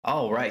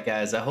All right,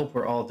 guys. I hope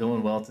we're all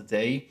doing well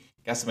today.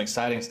 Got some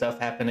exciting stuff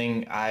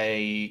happening.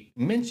 I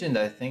mentioned,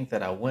 I think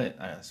that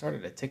I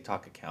started a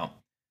TikTok account,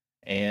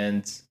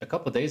 and a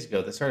couple of days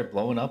ago, they started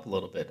blowing up a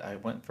little bit. I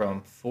went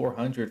from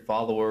 400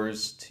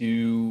 followers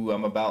to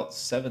I'm about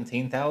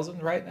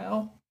 17,000 right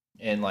now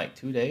in like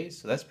 2 days.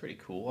 So that's pretty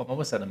cool. I'm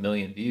almost at a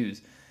million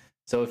views.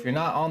 So if you're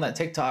not on that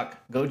TikTok,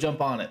 go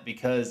jump on it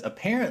because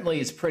apparently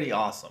it's pretty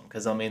awesome.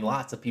 Because I mean,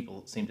 lots of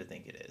people seem to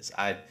think it is.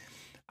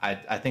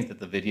 I think that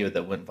the video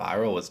that went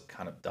viral was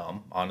kind of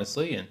dumb,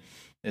 honestly, and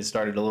it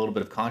started a little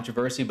bit of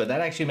controversy. But that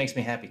actually makes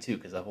me happy too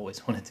because I've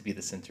always wanted to be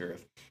the center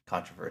of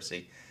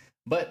controversy.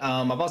 But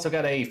I've also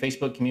got a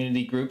Facebook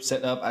community group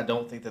set up. I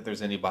don't think that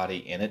there's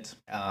anybody in it.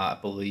 I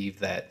believe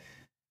that,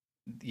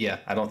 yeah,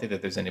 I don't think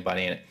that there's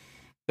anybody in it.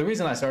 The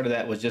reason I started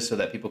that was just so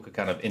that people could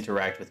kind of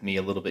interact with me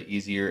a little bit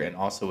easier and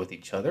also with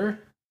each other.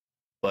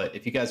 But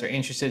if you guys are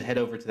interested, head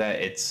over to that.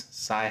 It's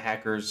Psy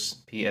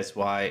Hackers,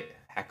 PSY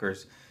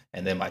Hackers,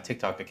 and then my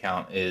TikTok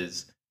account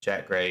is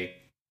Jack Gray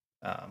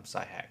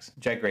Psy Hacks,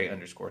 Jack Gray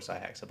underscore Psy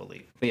Hacks, I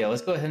believe. But yeah,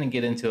 let's go ahead and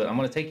get into it. I'm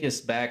going to take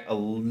us back a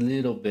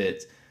little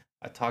bit.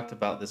 I talked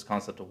about this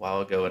concept a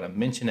while ago, and I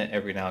mention it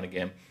every now and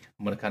again.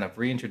 I'm going to kind of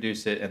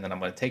reintroduce it, and then I'm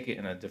going to take it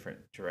in a different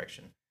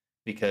direction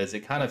because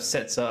it kind of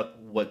sets up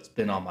what's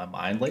been on my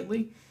mind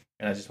lately,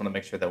 and I just want to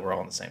make sure that we're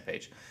all on the same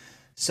page.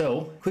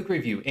 So, quick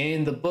review.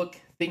 In the book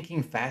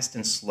Thinking Fast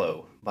and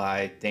Slow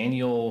by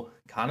Daniel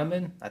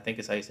Kahneman, I think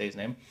is how you say his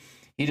name,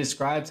 he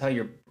describes how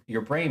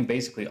your brain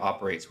basically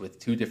operates with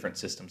two different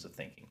systems of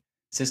thinking.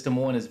 System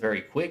one is very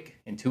quick,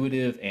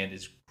 intuitive, and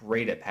is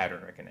great at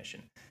pattern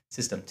recognition.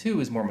 System two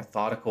is more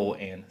methodical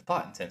and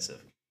thought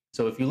intensive.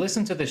 So if you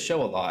listen to this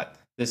show a lot,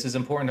 this is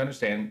important to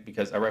understand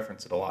because I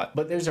reference it a lot,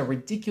 but there's a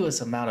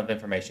ridiculous amount of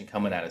information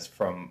coming at us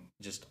from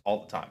just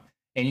all the time.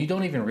 And you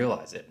don't even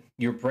realize it.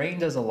 Your brain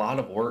does a lot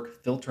of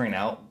work filtering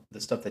out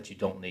the stuff that you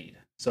don't need.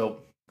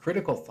 So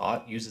critical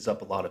thought uses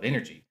up a lot of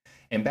energy.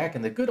 And back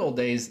in the good old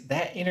days,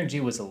 that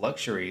energy was a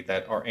luxury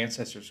that our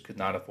ancestors could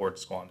not afford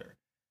to squander.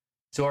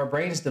 So our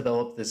brains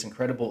developed this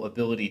incredible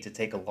ability to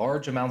take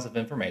large amounts of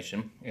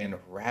information and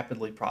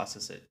rapidly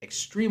process it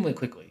extremely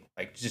quickly,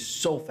 like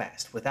just so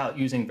fast without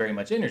using very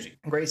much energy.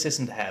 Great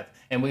system to have.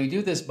 And we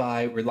do this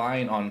by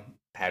relying on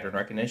pattern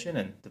recognition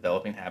and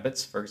developing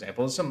habits. For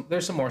example,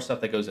 there's some more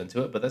stuff that goes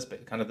into it, but that's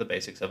kind of the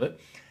basics of it.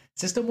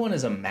 System one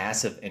is a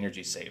massive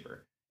energy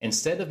saver.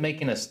 Instead of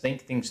making us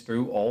think things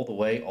through all the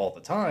way, all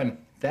the time,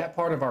 that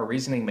part of our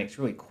reasoning makes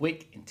really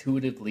quick,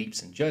 intuitive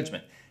leaps in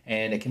judgment.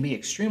 And it can be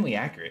extremely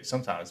accurate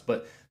sometimes,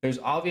 but there's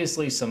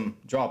obviously some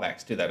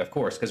drawbacks to that, of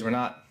course, because we're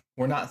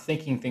not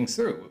thinking things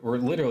through. We're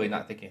literally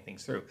not thinking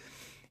things through.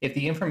 If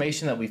the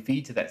information that we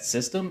feed to that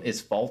system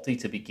is faulty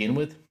to begin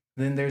with,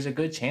 then there's a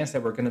good chance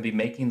that we're going to be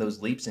making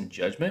those leaps in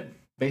judgment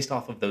based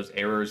off of those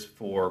errors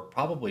for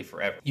probably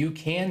forever. You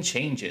can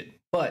change it,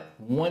 but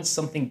once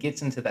something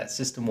gets into that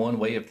system one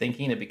way of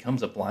thinking, it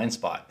becomes a blind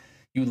spot.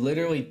 You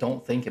literally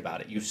don't think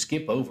about it. You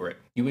skip over it.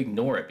 You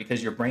ignore it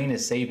because your brain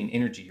is saving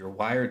energy. You're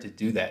wired to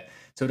do that.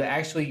 So to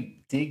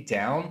actually dig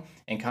down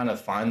and kind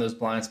of find those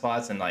blind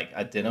spots and like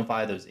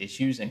identify those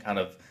issues and kind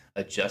of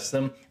adjust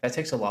them, that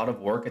takes a lot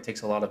of work. It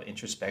takes a lot of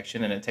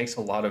introspection and it takes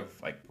a lot of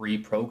like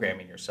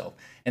reprogramming yourself.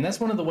 And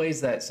that's one of the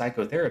ways that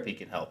psychotherapy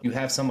can help. You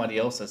have somebody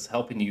else that's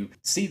helping you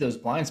see those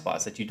blind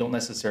spots that you don't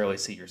necessarily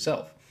see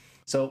yourself.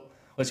 So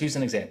let's use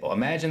an example.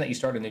 Imagine that you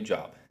start a new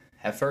job.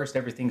 At first,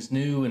 everything's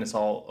new and it's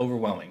all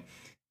overwhelming.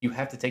 You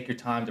have to take your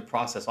time to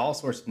process all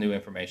sorts of new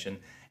information,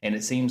 and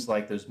it seems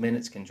like those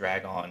minutes can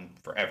drag on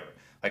forever,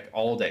 like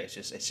all day.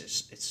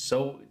 It's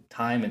so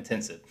time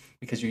intensive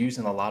because you're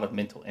using a lot of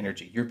mental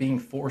energy. You're being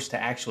forced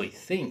to actually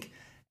think,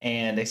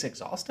 and it's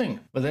exhausting.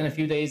 But then a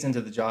few days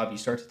into the job, you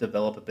start to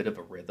develop a bit of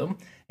a rhythm,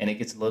 and it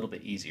gets a little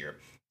bit easier.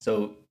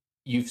 So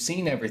you've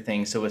seen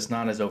everything, so it's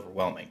not as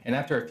overwhelming. And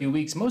after a few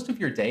weeks, most of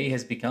your day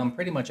has become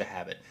pretty much a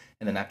habit.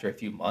 And then after a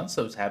few months,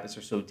 those habits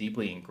are so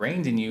deeply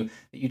ingrained in you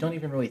that you don't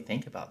even really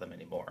think about them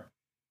anymore.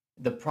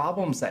 The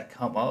problems that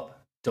come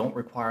up don't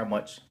require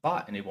much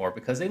thought anymore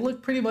because they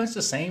look pretty much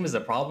the same as the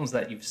problems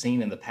that you've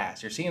seen in the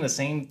past. You're seeing the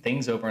same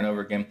things over and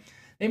over again.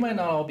 They might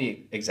not all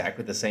be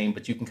exactly the same,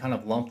 but you can kind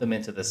of lump them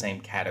into the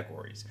same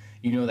categories.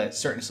 You know that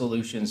certain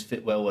solutions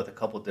fit well with a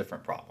couple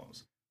different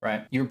problems,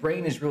 right? Your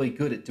brain is really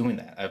good at doing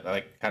that,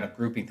 like kind of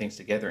grouping things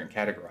together and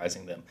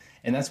categorizing them.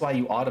 And that's why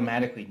you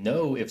automatically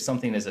know if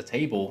something is a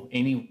table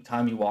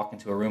anytime you walk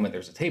into a room and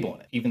there's a table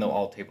in it, even though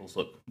all tables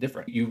look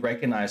different. You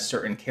recognize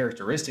certain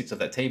characteristics of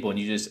that table and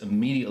you just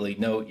immediately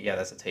know, yeah,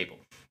 that's a table.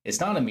 It's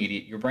not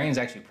immediate. Your brain's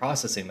actually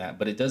processing that,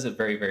 but it does it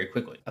very, very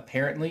quickly.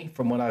 Apparently,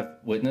 from what I've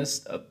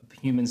witnessed,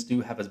 humans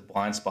do have a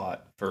blind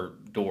spot for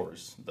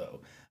doors,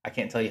 though. I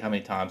can't tell you how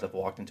many times I've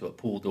walked into a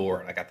pool door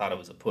and like I thought it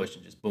was a push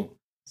and just boom.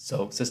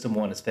 So system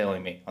one is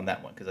failing me on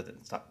that one because I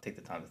didn't take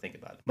the time to think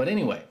about it. But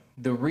anyway,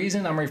 the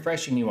reason I'm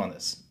refreshing you on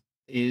this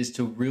is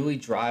to really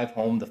drive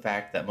home the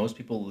fact that most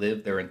people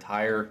live their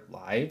entire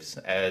lives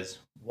as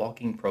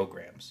walking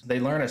programs. They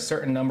learn a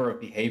certain number of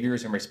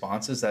behaviors and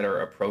responses that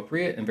are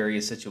appropriate in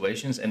various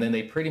situations, and then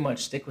they pretty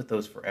much stick with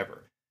those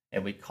forever.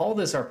 And we call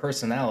this our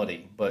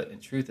personality, but in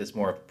truth, it's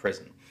more of a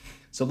prison.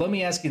 So let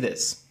me ask you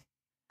this.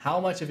 How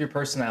much of your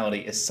personality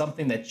is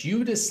something that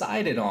you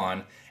decided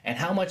on, and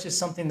how much is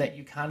something that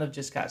you kind of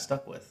just got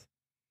stuck with?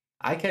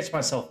 I catch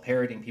myself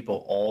parroting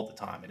people all the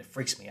time, and it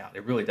freaks me out.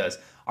 It really does.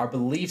 Our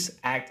beliefs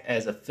act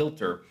as a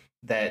filter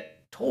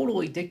that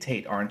totally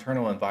dictate our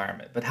internal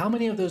environment. But how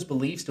many of those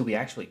beliefs do we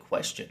actually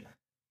question?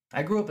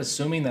 I grew up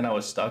assuming that I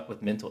was stuck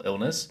with mental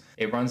illness.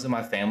 It runs in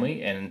my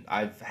family, and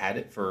I've had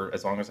it for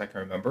as long as I can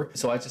remember.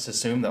 So I just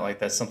assume that like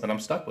that's something I'm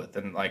stuck with,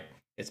 and like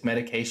it's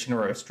medication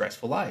or a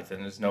stressful life,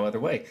 and there's no other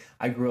way.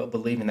 I grew up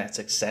believing that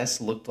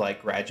success looked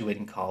like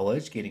graduating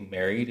college, getting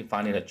married, and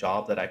finding a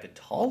job that I could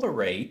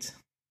tolerate,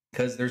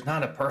 because there's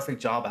not a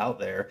perfect job out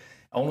there.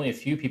 Only a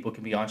few people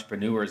can be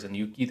entrepreneurs, and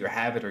you either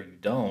have it or you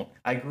don't.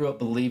 I grew up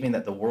believing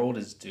that the world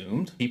is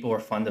doomed. People are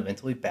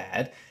fundamentally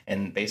bad,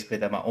 and basically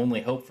that my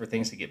only hope for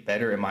things to get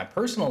better in my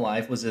personal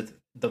life was if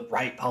the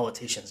right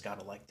politicians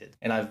got elected.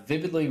 And I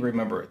vividly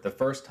remember the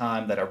first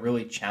time that I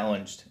really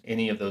challenged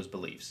any of those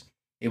beliefs.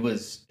 It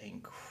was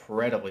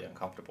incredibly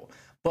uncomfortable,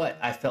 but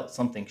I felt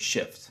something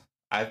shift.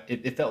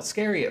 It felt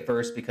scary at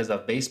first because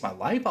I've based my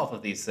life off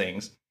of these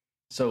things.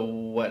 So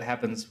what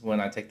happens when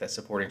I take that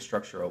supporting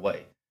structure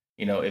away?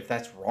 You know, if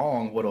that's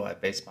wrong, what do I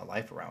base my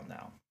life around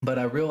now? But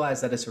I realize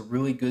that it's a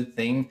really good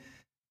thing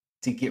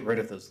to get rid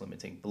of those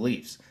limiting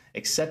beliefs.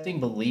 Accepting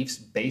beliefs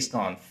based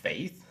on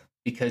faith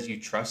because you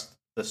trust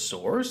the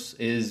source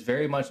is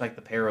very much like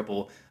the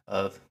parable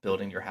of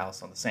building your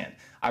house on the sand.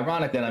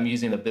 Ironic that I'm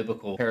using a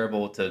biblical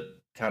parable to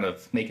kind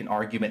of make an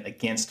argument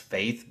against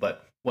faith,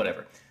 but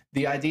whatever.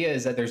 The idea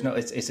is that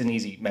it's an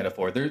easy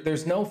metaphor.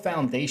 There's no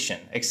foundation,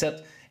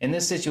 except in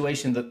this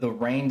situation, the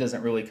rain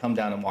doesn't really come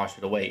down and wash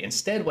it away.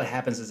 Instead, what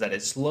happens is that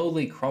it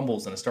slowly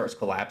crumbles and it starts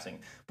collapsing.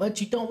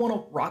 But you don't want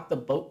to rock the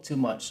boat too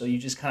much, so you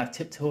just kind of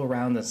tiptoe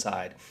around the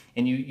side,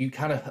 and you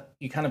kind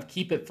of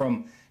keep it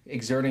from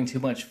exerting too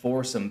much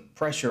force and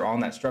pressure on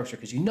that structure,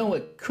 because you know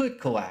it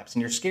could collapse,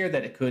 and you're scared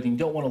that it could, and you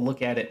don't want to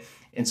look at it,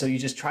 and so you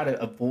just try to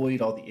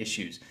avoid all the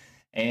issues.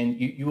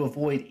 And you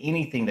avoid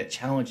anything that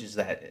challenges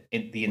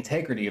the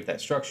integrity of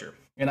that structure.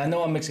 And I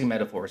know I'm mixing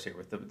metaphors here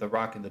with the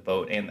rock in the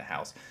boat and the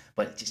house,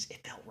 but it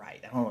felt right.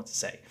 I don't know what to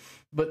say.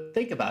 But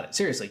think about it.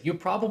 Seriously, you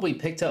probably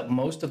picked up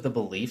most of the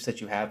beliefs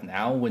that you have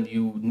now when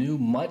you knew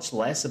much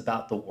less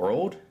about the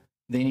world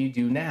than you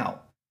do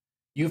now.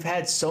 You've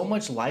had so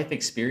much life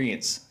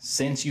experience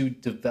since you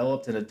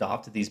developed and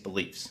adopted these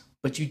beliefs,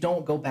 but you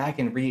don't go back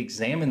and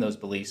re-examine those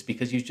beliefs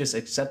because you just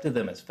accepted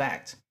them as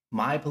fact.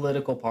 My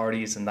political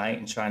party is a knight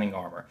in shining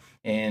armor.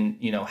 And,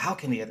 how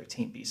can the other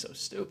team be so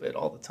stupid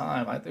all the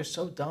time? They're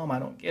so dumb. I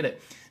don't get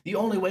it. The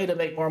only way to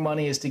make more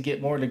money is to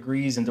get more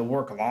degrees and to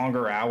work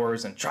longer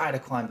hours and try to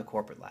climb the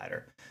corporate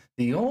ladder.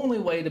 The only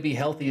way to be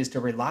healthy is to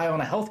rely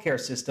on a healthcare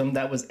system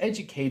that was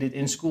educated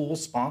in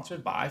schools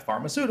sponsored by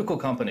pharmaceutical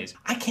companies.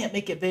 I can't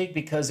make it big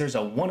because there's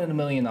a 1 in a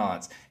million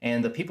odds,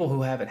 and the people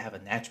who have it have a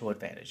natural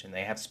advantage, and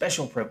they have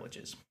special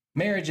privileges.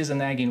 Marriage is a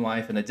nagging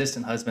wife and a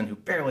distant husband who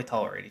barely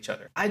tolerate each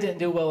other. I didn't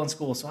do well in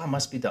school, so I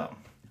must be dumb.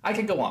 I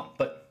could go on,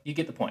 but you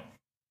get the point.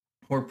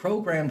 We're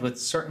programmed with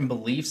certain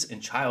beliefs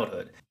in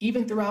childhood,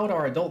 even throughout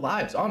our adult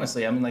lives,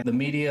 honestly. Like the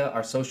media,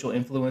 our social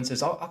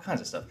influences, all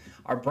kinds of stuff.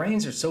 Our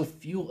brains are so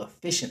fuel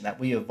efficient that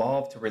we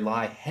evolved to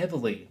rely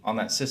heavily on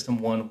that system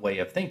one way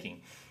of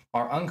thinking.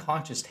 Our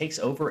unconscious takes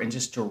over and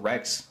just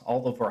directs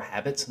all of our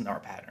habits and our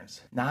patterns.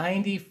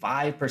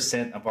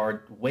 95% of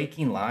our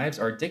waking lives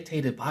are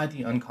dictated by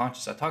the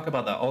unconscious. I talk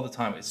about that all the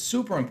time. It's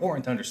super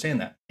important to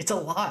understand that. It's a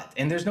lot,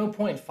 and there's no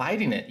point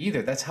fighting it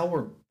either. That's how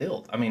we're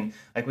built.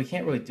 We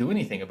can't really do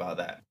anything about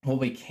that. What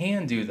we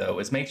can do, though,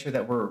 is make sure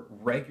that we're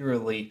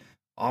regularly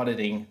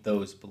auditing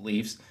those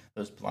beliefs,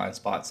 those blind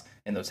spots,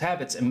 and those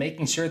habits, and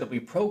making sure that we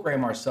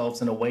program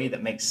ourselves in a way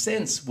that makes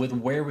sense with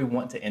where we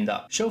want to end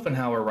up.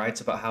 Schopenhauer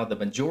writes about how the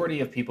majority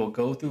of people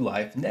go through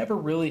life never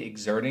really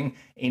exerting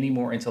any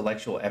more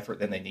intellectual effort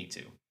than they need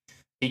to.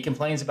 He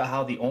complains about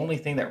how the only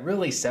thing that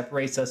really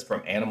separates us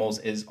from animals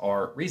is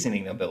our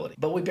reasoning ability,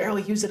 but we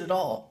barely use it at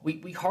all.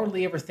 We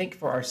hardly ever think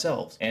for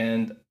ourselves.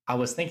 And I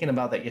was thinking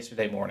about that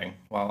yesterday morning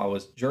while I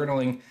was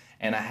journaling,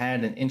 and I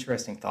had an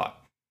interesting thought.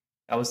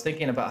 I was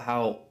thinking about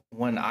how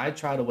when I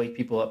try to wake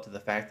people up to the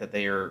fact that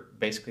they are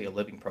basically a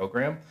living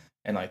program,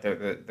 and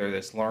they're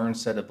this learned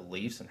set of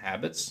beliefs and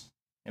habits,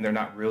 and they're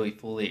not really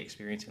fully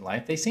experiencing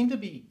life, they seem to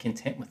be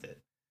content with it.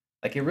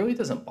 It really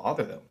doesn't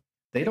bother them.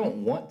 They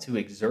don't want to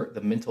exert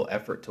the mental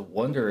effort to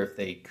wonder if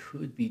they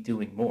could be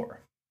doing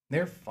more.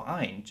 They're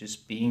fine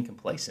just being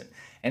complacent.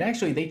 And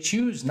actually, they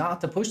choose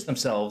not to push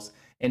themselves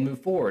and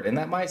move forward. And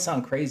that might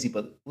sound crazy,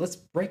 but let's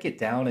break it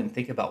down and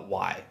think about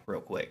why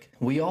real quick.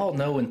 We all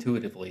know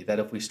intuitively that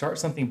if we start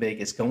something big,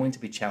 it's going to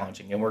be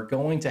challenging, and we're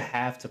going to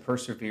have to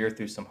persevere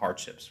through some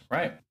hardships,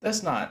 right?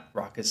 That's not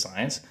rocket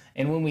science.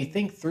 And when we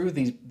think through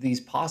these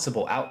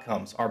possible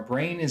outcomes, our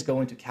brain is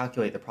going to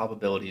calculate the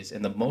probabilities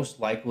and the most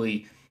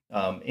likely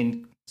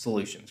in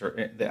solutions, or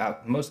the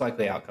most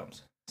likely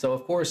outcomes. So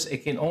of course,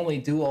 it can only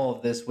do all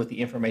of this with the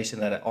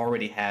information that it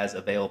already has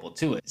available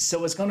to it.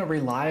 So it's going to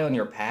rely on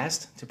your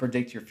past to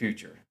predict your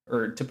future,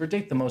 or to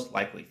predict the most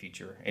likely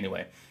future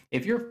anyway.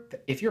 If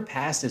your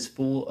past is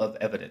full of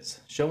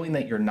evidence showing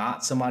that you're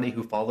not somebody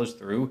who follows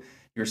through,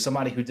 you're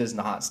somebody who does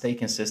not stay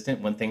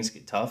consistent when things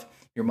get tough,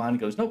 your mind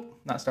goes,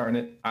 nope, not starting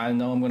it. I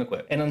know I'm going to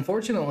quit. And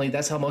unfortunately,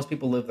 that's how most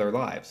people live their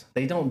lives.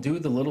 They don't do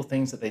the little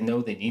things that they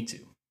know they need to.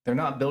 They're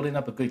not building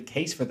up a good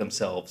case for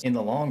themselves in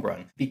the long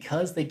run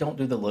because they don't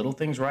do the little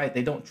things right.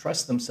 They don't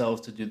trust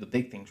themselves to do the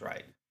big things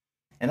right.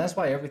 And that's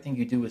why everything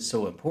you do is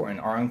so important.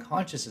 Our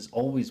unconscious is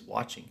always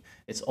watching.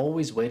 It's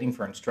always waiting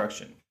for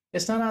instruction.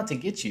 It's not out to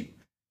get you.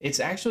 It's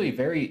actually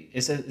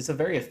it's a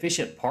very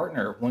efficient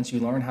partner once you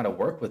learn how to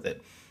work with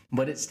it.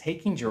 But it's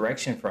taking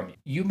direction from you.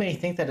 You may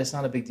think that it's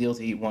not a big deal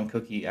to eat one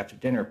cookie after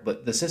dinner,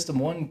 but the system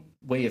one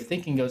way of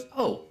thinking goes,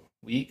 oh,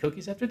 we eat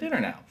cookies after dinner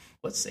now.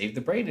 Let's save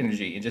the brain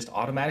energy and just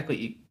automatically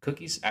eat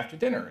cookies after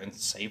dinner and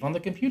save on the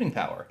computing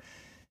power.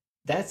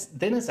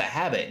 Then it's a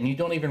habit and you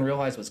don't even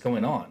realize what's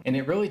going on. And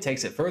it really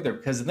takes it further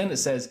because then it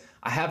says,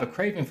 I have a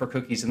craving for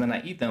cookies and then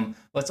I eat them.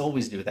 Let's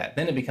always do that.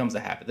 Then it becomes a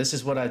habit. This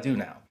is what I do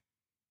now.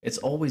 It's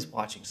always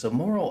watching. So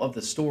moral of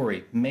the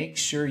story, make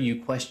sure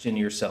you question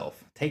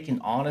yourself. Take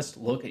an honest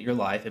look at your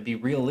life and be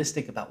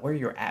realistic about where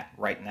you're at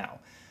right now.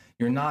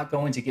 You're not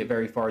going to get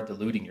very far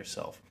deluding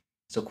yourself.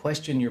 So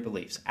question your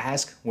beliefs.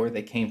 Ask where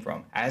they came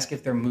from. Ask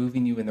if they're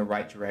moving you in the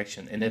right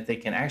direction and if they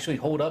can actually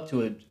hold up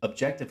to an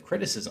objective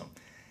criticism.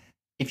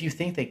 If you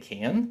think they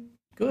can,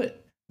 good.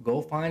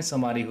 Go find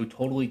somebody who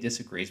totally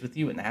disagrees with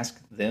you and ask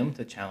them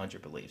to challenge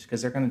your beliefs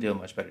because they're going to do a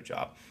much better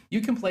job.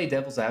 You can play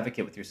devil's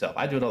advocate with yourself.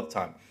 I do it all the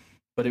time.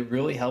 But it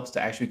really helps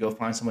to actually go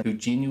find someone who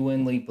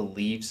genuinely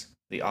believes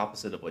the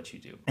opposite of what you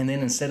do. And then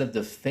instead of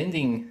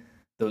defending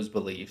those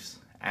beliefs,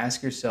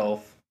 ask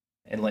yourself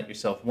and let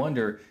yourself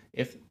wonder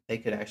if they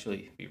could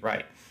actually be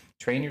right.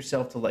 Train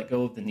yourself to let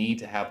go of the need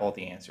to have all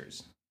the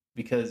answers.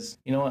 Because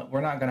you know what?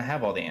 We're not going to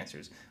have all the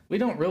answers. We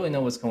don't really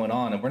know what's going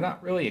on, and we're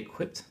not really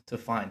equipped to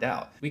find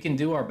out. We can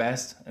do our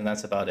best, and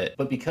that's about it.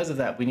 But because of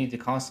that, we need to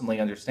constantly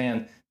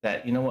understand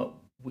that, you know what?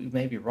 We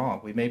may be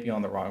wrong. We may be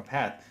on the wrong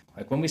path.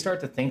 Like when we start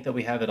to think that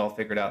we have it all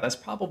figured out, that's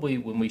probably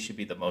when we should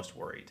be the most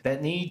worried.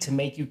 That need to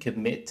make you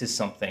commit to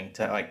something,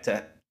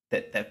 to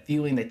that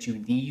feeling that you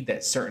need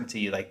that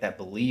certainty, like that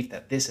belief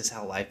that this is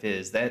how life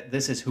is, that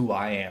this is who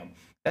I am.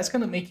 That's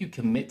going to make you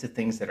commit to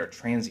things that are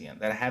transient,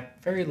 that have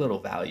very little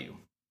value.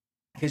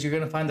 Because you're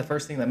going to find the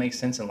first thing that makes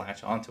sense and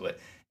latch onto it.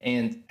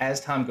 And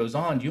as time goes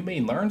on, you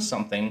may learn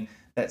something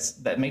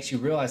that makes you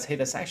realize, hey,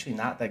 that's actually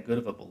not that good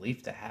of a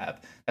belief to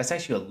have. That's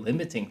actually a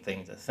limiting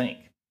thing to think.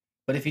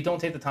 But if you don't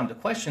take the time to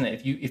question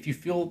it, if you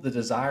feel the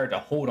desire to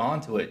hold on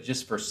to it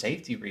just for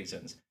safety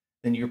reasons,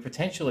 then you're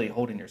potentially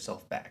holding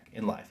yourself back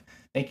in life.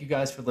 Thank you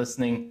guys for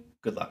listening.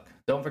 Good luck.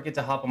 Don't forget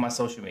to hop on my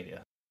social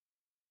media.